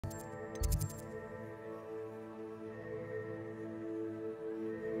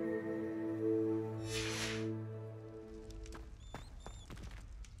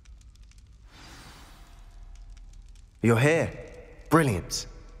You're here. Brilliant.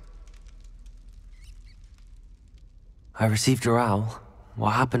 I received your owl.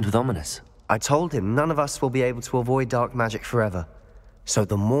 What happened with Ominis? I told him none of us will be able to avoid dark magic forever. So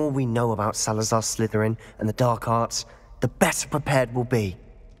the more we know about Salazar Slytherin and the dark arts, the better prepared we'll be.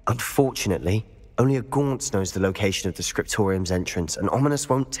 Unfortunately, only a Gaunt knows the location of the Scriptorium's entrance, and Ominis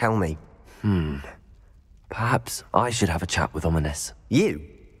won't tell me. Perhaps I should have a chat with Ominis. You?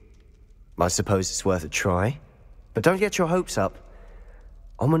 I suppose it's worth a try. But don't get your hopes up.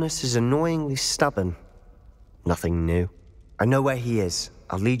 Ominis is annoyingly stubborn. Nothing new. I know where he is.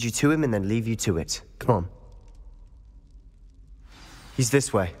 I'll lead you to him and then leave you to it. Come on. He's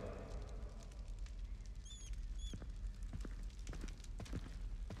this way.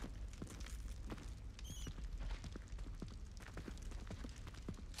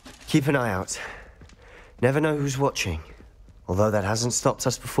 Keep an eye out. Never know who's watching. Although that hasn't stopped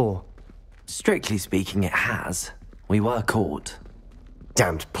us before. Strictly speaking, it has. We were caught.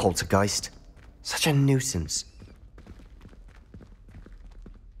 Damned poltergeist. Such a nuisance.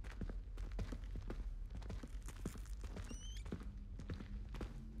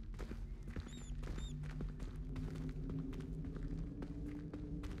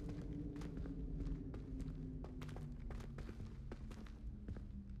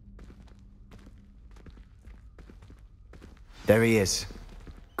 There he is.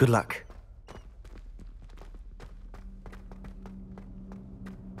 Good luck.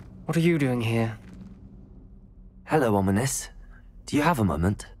 What are you doing here? Hello, Ominis. Do you have a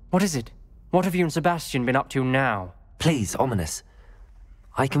moment? What is it? What have you and Sebastian been up to now? Please, Ominis.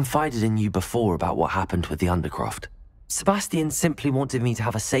 I confided in you before about what happened with the Undercroft. Sebastian simply wanted me to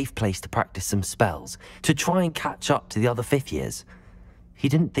have a safe place to practice some spells, to try and catch up to the other fifth years. He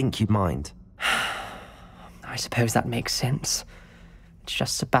didn't think you'd mind. I suppose that makes sense. It's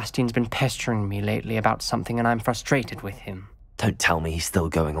just Sebastian's been pestering me lately about something and I'm frustrated with him. Don't tell me he's still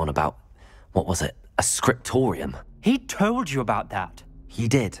going on about, what was it, a Scriptorium? He told you about that. He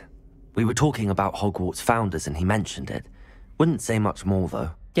did. We were talking about Hogwarts founders and he mentioned it. Wouldn't say much more,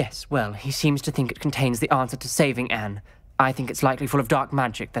 though. Yes, well, he seems to think it contains the answer to saving Anne. I think it's likely full of dark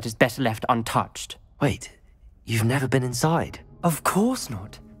magic that is better left untouched. Wait, you've never been inside? Of course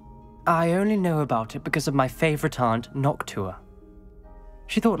not. I only know about it because of my favorite aunt, Noctua.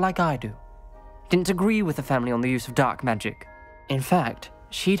 She thought like I do. Didn't agree with the family on the use of dark magic. In fact,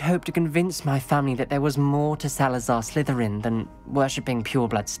 she'd hoped to convince my family that there was more to Salazar Slytherin than worshipping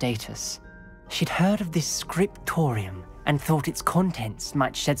pureblood status. She'd heard of this Scriptorium and thought its contents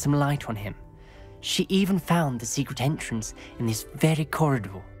might shed some light on him. She even found the secret entrance in this very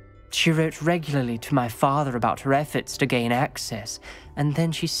corridor. She wrote regularly to my father about her efforts to gain access, and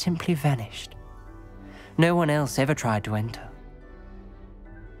then she simply vanished. No one else ever tried to enter.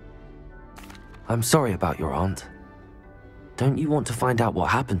 I'm sorry about your aunt. Don't you want to find out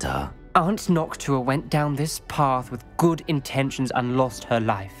what happened to her? Aunt Noctua went down this path with good intentions and lost her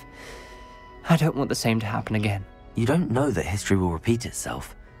life. I don't want the same to happen again. You don't know that history will repeat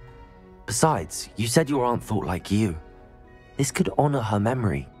itself. Besides, you said your aunt thought like you. This could honor her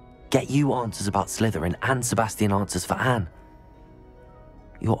memory. Get you answers about Slytherin and Sebastian answers for Anne.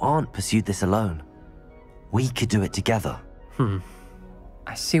 Your aunt pursued this alone. We could do it together.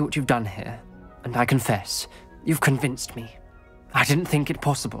 I see what you've done here, and I confess, you've convinced me. I didn't think it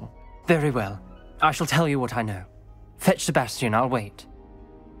possible. Very well, I shall tell you what I know. Fetch Sebastian, I'll wait.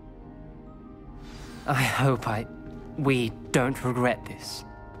 I hope we don't regret this.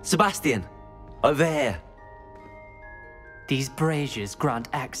 Sebastian! Over here! These braziers grant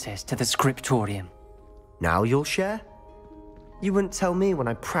access to the Scriptorium. Now you'll share? You wouldn't tell me when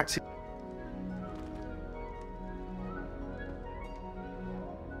I practically...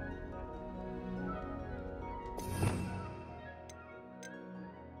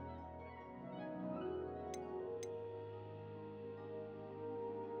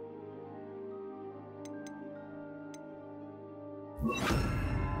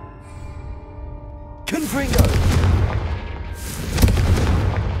 Confringo!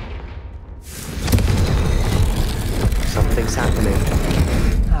 Something's happening.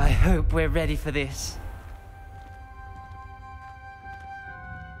 I hope we're ready for this.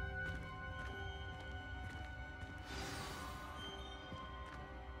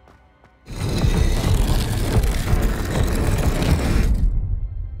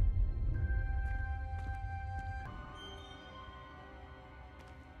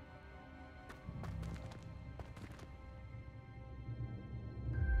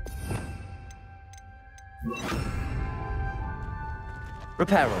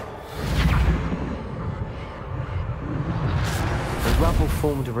 Reparo. The rubble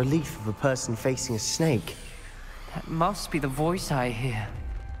formed a relief of a person facing a snake. That must be the voice I hear.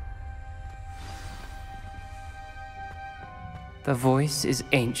 The voice is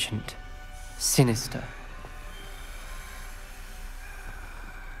ancient, sinister.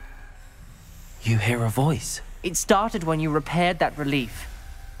 You hear a voice? It started when you repaired that relief.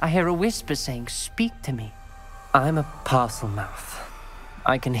 I hear a whisper saying, "Speak to me." I'm a parcel mouth.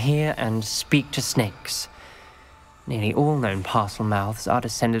 I can hear and speak to snakes. Nearly all known parcel mouths are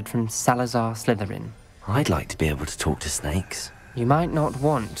descended from Salazar Slytherin. I'd like to be able to talk to snakes. You might not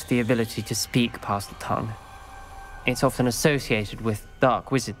want the ability to speak parcel tongue. It's often associated with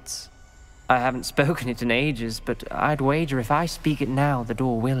dark wizards. I haven't spoken it in ages, but I'd wager if I speak it now, the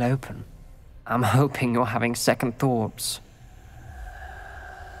door will open. I'm hoping you're having second thoughts.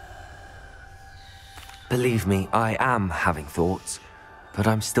 Believe me, I am having thoughts, but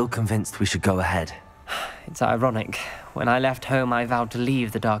I'm still convinced we should go ahead. It's ironic. When I left home, I vowed to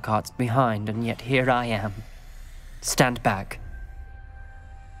leave the dark arts behind, and yet here I am. Stand back.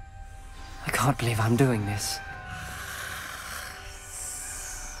 I can't believe I'm doing this.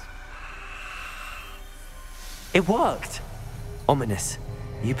 It worked! Ominis,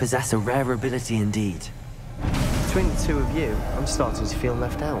 you possess a rare ability indeed. Between the two of you, I'm starting to feel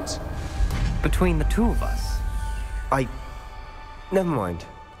left out. Between the two of us? Never mind.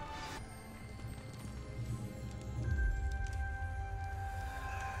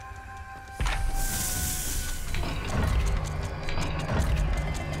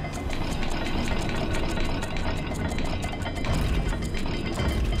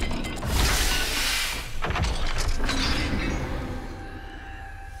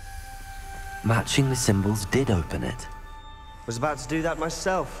 Matching the symbols did open it. Was about to do that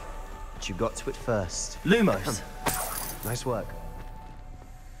myself, but you got to it first. Lumos! Nice work.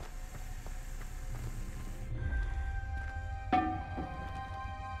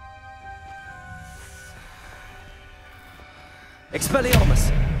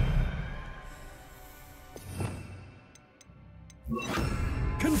 Expelliarmus!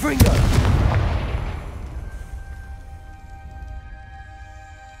 Confringo!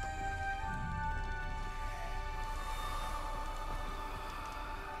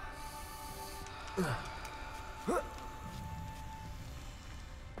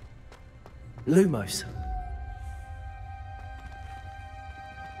 Lumos.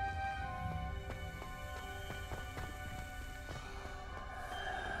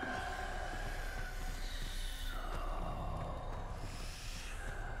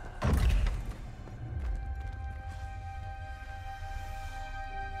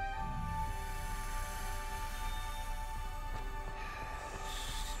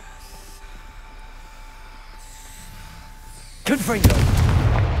 Confringo.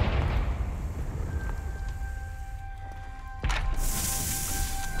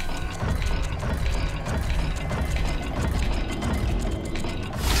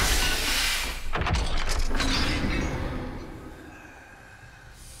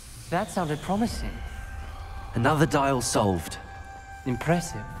 That sounded promising. Another dial solved.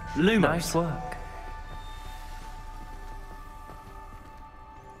 Impressive. Lumos. Nice work.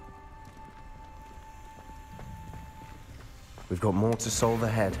 We've got more to solve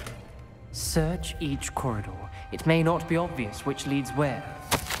ahead. Search each corridor. It may not be obvious which leads where.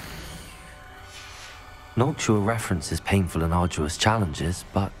 Noctua references painful and arduous challenges,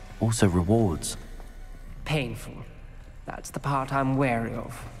 but also rewards. Painful. That's the part I'm wary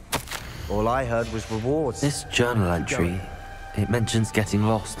of. All I heard was rewards. This journal entry, it mentions getting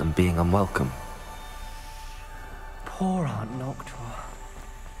lost and being unwelcome. Poor Aunt Noctua.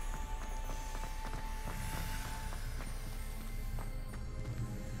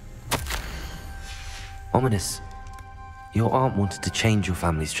 Ominis, your aunt wanted to change your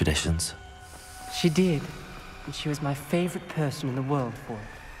family's traditions. She did, and she was my favorite person in the world for it.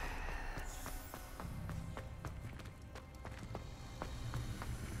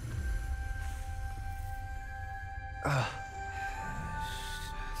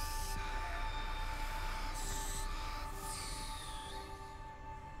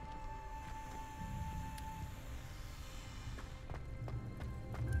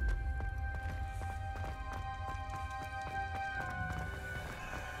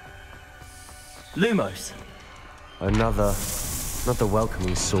 Lumos. Another, not the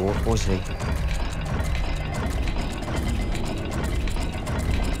welcoming sort, was he?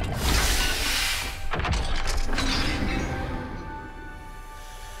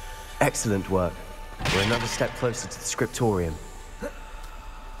 Excellent work. We're another step closer to the Scriptorium.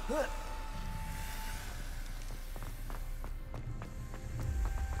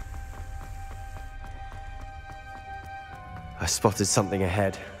 I spotted something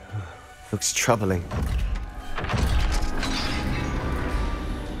ahead. Looks troubling.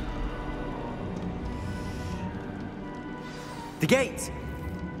 The gate!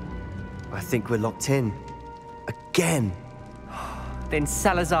 I think we're locked in. Again. Then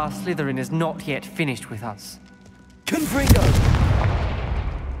Salazar Slytherin is not yet finished with us. Confringo!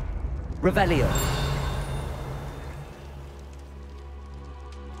 Revelio!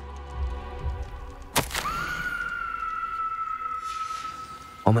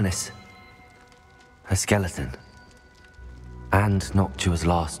 Ominis. Her skeleton. And Noctua's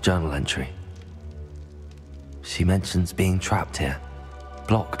last journal entry. She mentions being trapped here,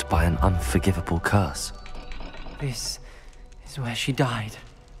 blocked by an unforgivable curse. This is where she died.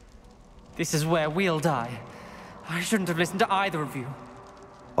 This is where we'll die. I shouldn't have listened to either of you.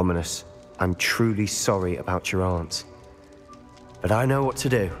 Ominis, I'm truly sorry about your aunt. But I know what to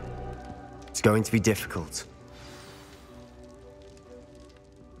do. It's going to be difficult.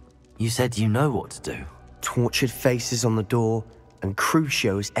 You said you know what to do. Tortured faces on the door, and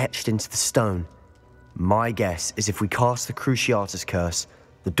Crucio is etched into the stone. My guess is if we cast the Cruciatus curse,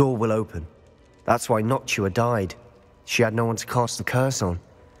 the door will open. That's why Noctua died. She had no one to cast the curse on.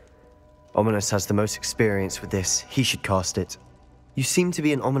 Ominis has the most experience with this. He should cast it. You seem to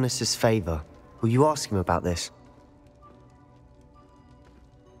be in Ominis's favor. Will you ask him about this?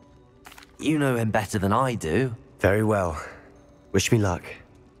 You know him better than I do. Very well. Wish me luck.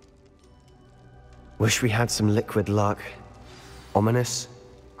 Wish we had some liquid luck. Ominis,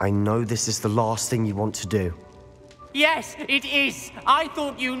 I know this is the last thing you want to do. Yes, it is! I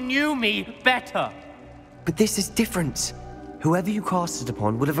thought you knew me better! But this is different. Whoever you cast it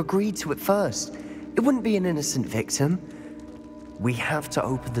upon would have agreed to it first. It wouldn't be an innocent victim. We have to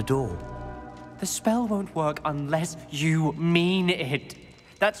open the door. The spell won't work unless you mean it.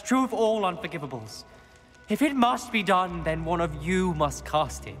 That's true of all unforgivables. If it must be done, then one of you must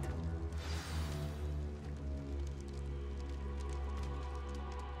cast it.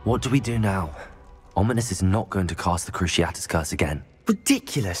 What do we do now? Ominis is not going to cast the Cruciatus curse again.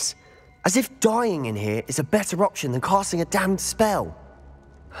 Ridiculous. As if dying in here is a better option than casting a damned spell.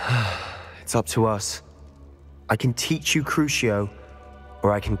 It's up to us. I can teach you Crucio,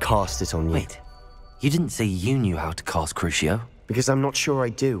 or I can cast it on you. Wait, you didn't say you knew how to cast Crucio? Because I'm not sure I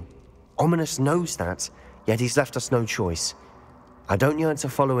do. Ominis knows that, yet he's left us no choice. I don't yearn to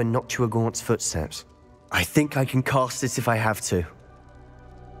follow in Noctua Gaunt's footsteps. I think I can cast it if I have to.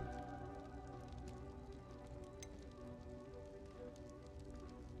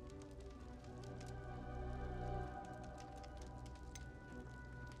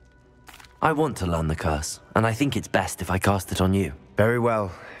 I want to learn the curse, and I think it's best if I cast it on you. Very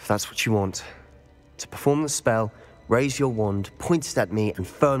well, if that's what you want. To perform the spell, raise your wand, point it at me, and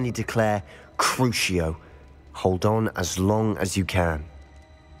firmly declare, Crucio. Hold on as long as you can.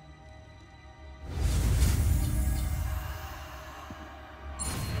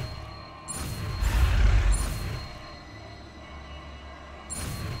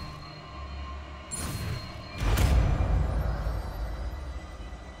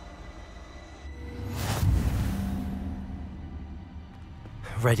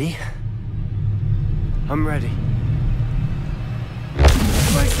 Ready? I'm ready.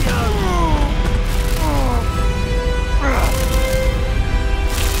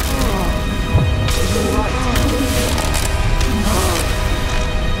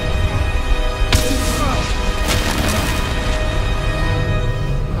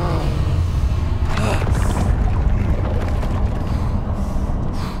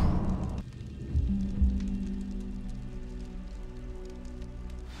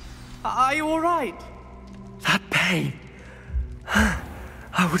 Are you all right? That pain.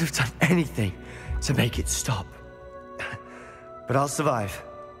 I would have done anything to make it stop. But I'll survive.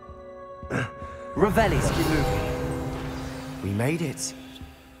 Revelio. Keep moving. We made it.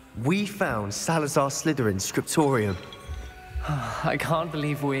 We found Salazar Slytherin's Scriptorium. I can't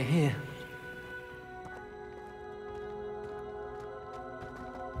believe we're here.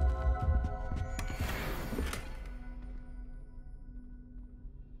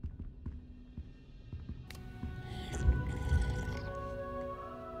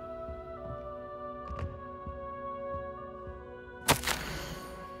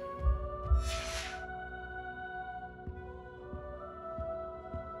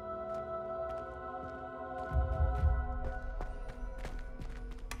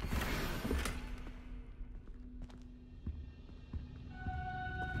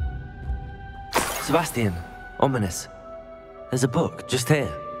 Sebastian, Ominis. There's a book just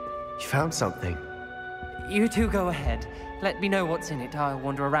here. You found something. You two go ahead. Let me know what's in it. I'll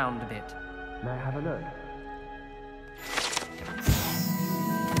wander around a bit. May I have a look?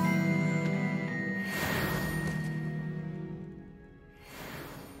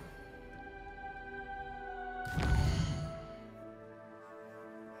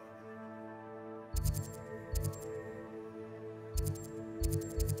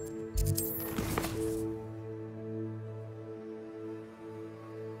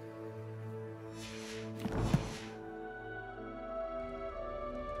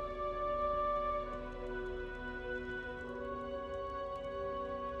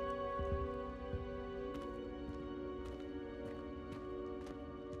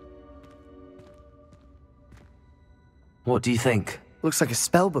 What do you think? Looks like a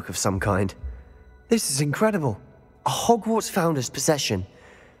spellbook of some kind. This is incredible. A Hogwarts founder's possession.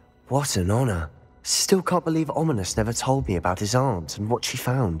 What an honor. Still can't believe Ominis never told me about his aunt and what she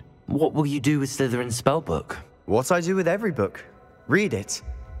found. What will you do with Slytherin's spellbook? What I do with every book. Read it.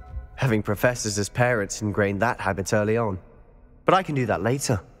 Having professors as parents ingrained that habit early on. But I can do that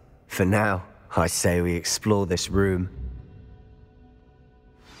later. For now, I say we explore this room.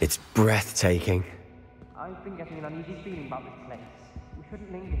 It's breathtaking. I've been getting an uneasy feeling about this place. We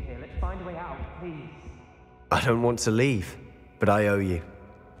shouldn't linger here. Let's find a way out, please. I don't want to leave, but I owe you.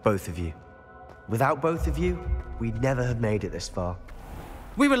 Both of you. Without both of you, we'd never have made it this far.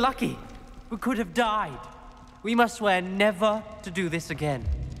 We were lucky. We could have died. We must swear never to do this again.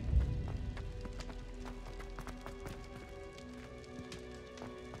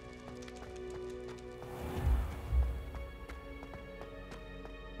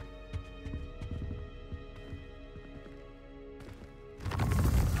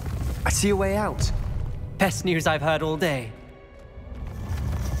 I see a way out. Best news I've heard all day.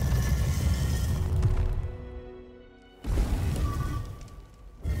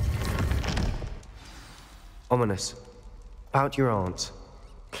 Ominis, about your aunt.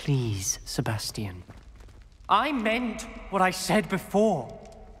 Please, Sebastian. I meant what I said before.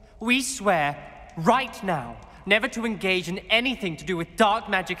 We swear, right now, never to engage in anything to do with dark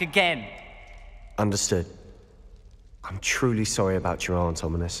magic again. Understood. I'm truly sorry about your aunt,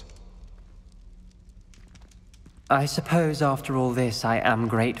 Ominis. I suppose after all this, I am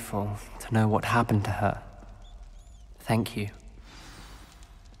grateful to know what happened to her. Thank you.